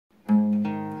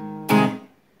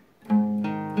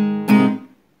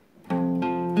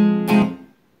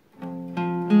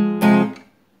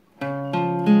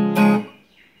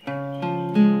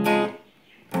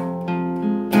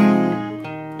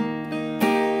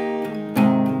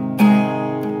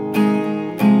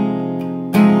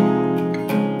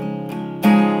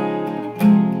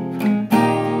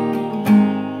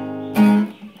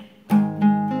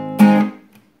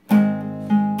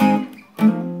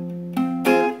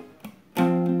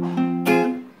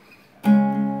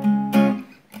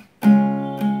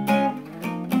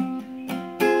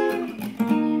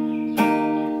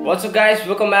What's up guys,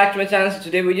 welcome back to my channel. So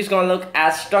today we're just gonna look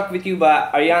at Stuck With You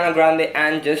by Ariana Grande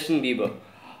and Justin Bieber.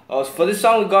 For this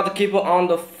song we got the capo on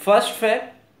the first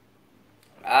fret,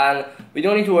 and we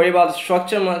don't need to worry about the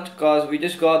structure much because we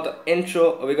just got the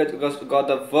intro, we got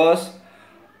the verse,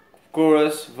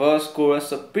 chorus,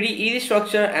 so pretty easy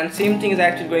structure, and same thing is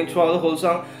actually going throughout the whole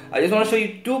song. I just want to show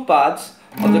you two parts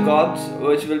of the chords,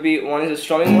 which will be, one is the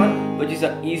strumming one, which is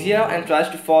easier and tries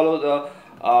to follow the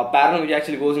pattern which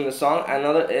actually goes in the song.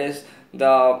 Another is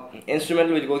the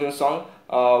instrumental which goes in the song,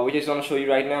 which is going to show you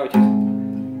right now, which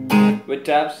is with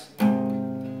tabs.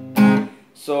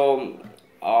 So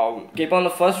keep on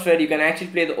the first fret, you can actually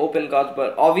play the open chords,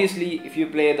 but obviously if you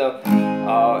play the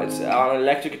it's on an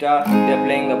electric guitar, they're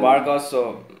playing the bar chords,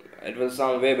 so it will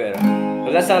sound way better.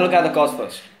 But let's have a look at the chords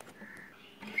first.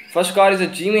 First chord is a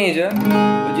G major,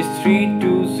 which is 3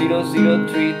 2 0 0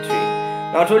 3 3.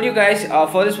 Now I told you guys,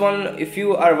 for this one, if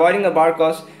you are avoiding the bar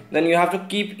chords, then you have to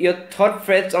keep your third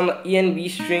frets on the E and B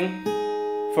string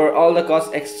for all the chords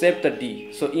except the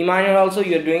D. So E minor also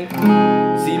you're doing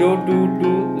 0 2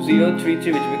 2 0 3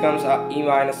 3, which becomes E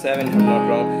minor 7 if I'm not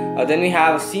wrong. Then we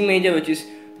have a C major, which is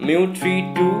mu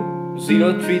 3 2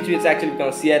 0 3 3. It's actually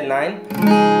becomes C at 9.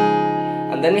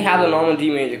 And then we have the normal D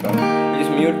major chord, which is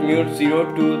mute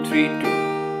 0 2 3 2.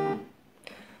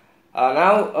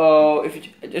 Now if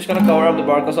you're just gonna cover up the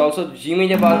bar chords also, G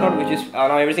major bar chord, which is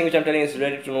now everything which I'm telling is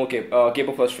ready to know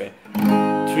capo first fret.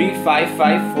 3 5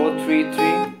 5 4 3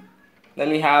 3. Then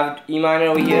we have E minor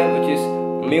over here, which is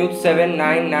mute 7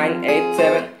 9 9 8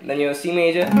 7. Then you have C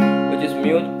major, which is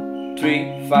mute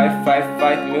 3 5 5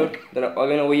 5 mute. Then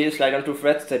again over here slide on 2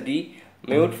 frets, the D,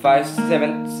 mute 5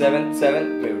 7 7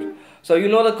 7 mute. So you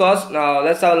know the chords. Now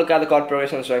let's have a look at the chord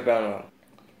progression right now.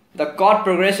 The chord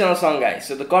progression of the song, guys.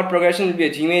 So the chord progression will be a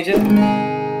G major,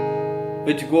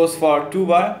 which goes for 2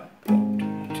 bar.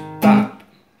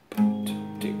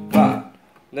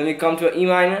 Then we come to an E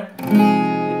minor,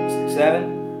 7,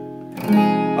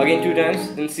 again 2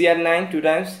 times. Then C at 9 2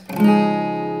 times,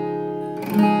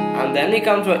 and then we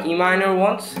come to an E minor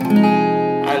once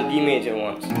and D major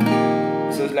once.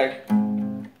 So it's like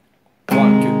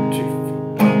 1 2 3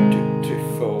 4 1 2 3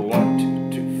 4 1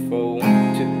 2 3 4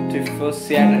 1 2 3 4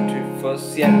 C at 9 3 4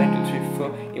 C at 9 2 3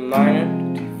 4 E minor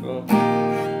 2 3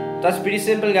 4. That's pretty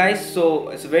simple, guys. So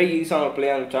it's a very easy song to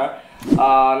play on guitar.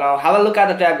 Now have a look at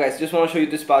the tab, guys. Just want to show you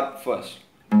this part first.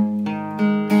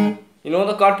 You know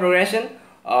the chord progression.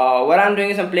 What I'm doing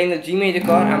is I'm playing the G major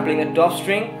chord, I'm playing the top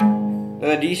string, then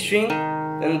the D string,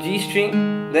 then the G string,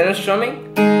 then I'm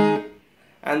strumming,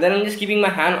 and then I'm just keeping my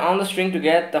hand on the string to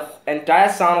get the entire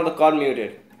sound of the chord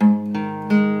muted.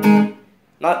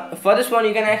 Now for this one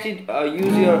you can actually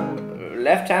use your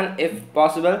left hand if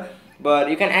possible, but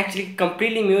you can actually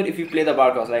completely mute if you play the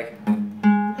bar chords, like.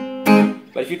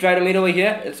 But if you try to mute over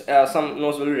here, it's some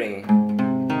notes will be ringing.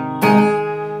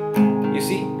 You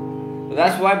see? So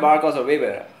that's why bar chords are way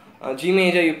better. G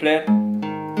major you play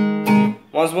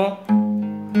once more.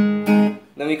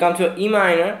 Then we come to an E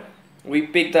minor. We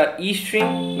pick the E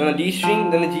string, then the D string,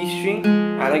 then the G string,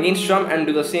 and again strum and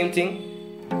do the same thing.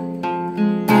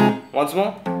 Once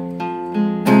more.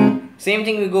 Same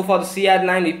thing we go for the C at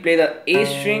 9. We play the A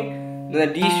string, then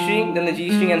the D string, then the G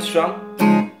string and strum.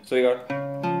 So you got.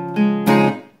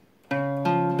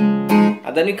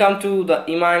 And then we come to the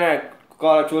E minor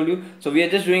chord I told you. So we are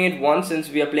just doing it once since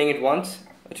we are playing it once.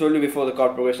 I told you before the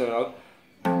chord progression and all.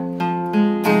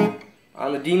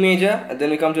 And the D major, and then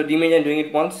we come to a D major and doing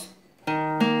it once.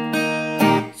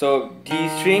 So D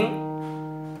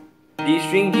string, D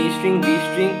string, D string, D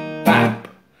string, bam!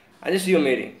 And just you're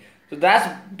muting. So that's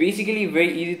basically a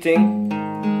very easy thing.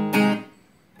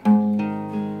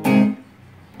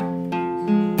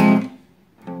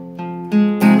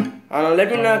 And let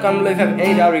me know comment below if you have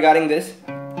any doubt regarding this.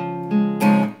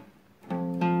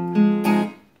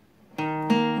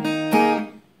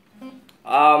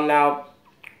 Now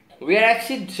we are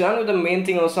actually done with the main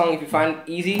thing of the song. If you find it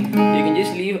easy, you can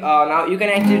just leave. Now you can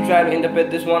actually try to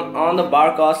interpret this one on the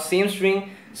bar chords, same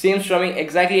string, same strumming,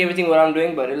 exactly everything what I'm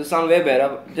doing, but it will sound way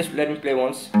better. Just let me play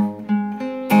once.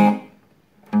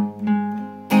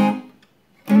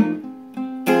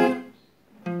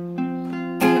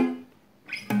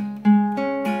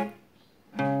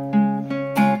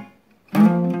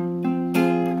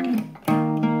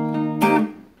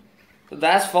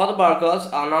 That's for the bar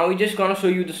chords. Now we're just gonna show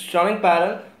you the strumming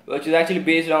pattern, which is actually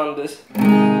based on this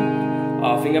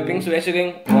finger picking. So we're actually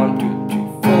going 1 2 3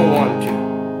 4 1 2.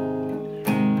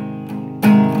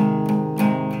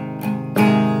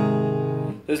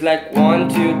 So it's like 1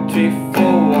 2 3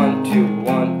 4 1 2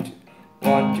 1 2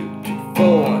 1 2 3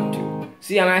 4 1 2.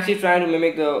 See, I'm actually trying to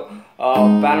mimic the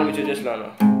pattern which you just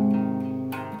learned.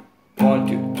 1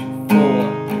 2 3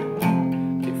 4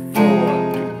 1 2 3 4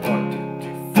 1 2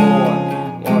 3 4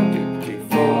 1 2 3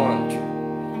 4 1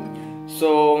 2. So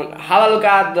have a look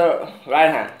at the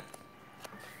right hand.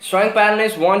 Strumming pattern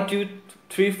is 1 2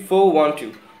 3 4 1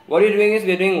 2. What you're doing is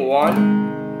we're doing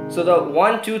 1. So the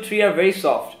 1 2 3 are very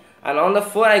soft, and on the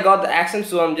 4 I got the accent,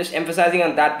 so I'm just emphasizing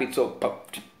on that beat. So 1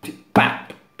 2 3 1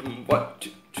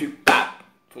 2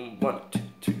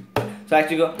 3. So I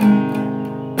actually go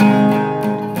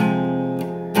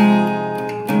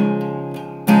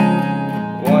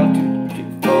 1 2 3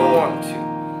 4 1 2.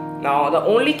 Now the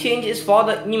only change is for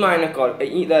the E minor chord,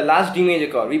 the last D major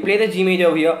chord. We play the G major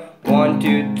over here, 1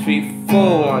 2 3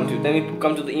 4 1 2. Then we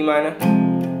come to the E minor,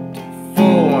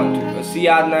 4 1 2. A C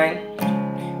add 9,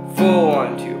 4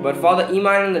 1 2. But for the E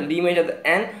minor and the D major at the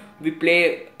end, we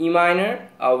play E minor.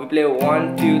 We play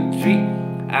 1 2 3,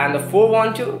 and the 4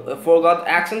 1 2. The 4 got the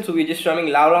accent, so we're just strumming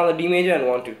louder on the D major and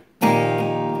 1 2.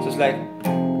 So it's like.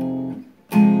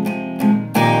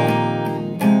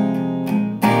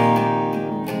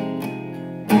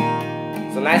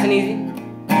 Nice and easy.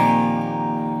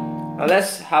 Now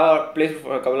let's have our play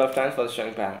for a couple of times for the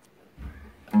strumming pattern.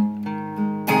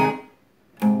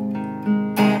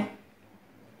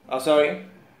 Oh, sorry.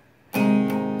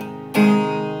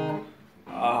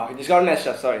 Just got messed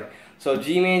up, sorry. So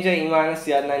G major, E minor,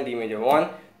 C add 9, D major. 1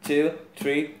 2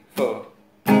 3 4.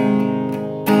 1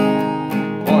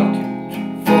 2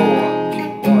 3 4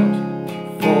 1 2 1 2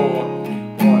 3 4 1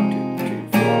 1 2 3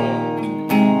 4 1 2.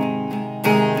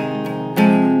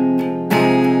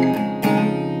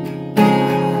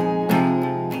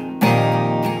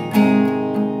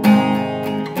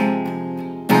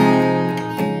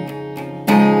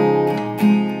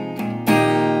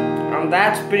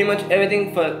 That's pretty much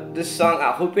everything for this song.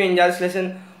 I hope you enjoyed this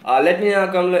lesson. Let me know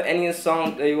come below any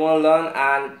song that you want to learn,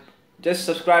 and just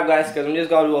subscribe guys, because I'm just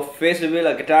going to do a face reveal,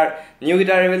 a new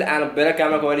guitar reveal, and a better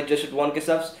camera quality just with 1K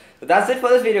subs. So that's it for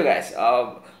this video guys.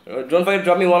 Don't forget to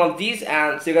drop me one of these,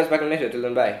 and see you guys back in the next video. Till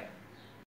then, bye.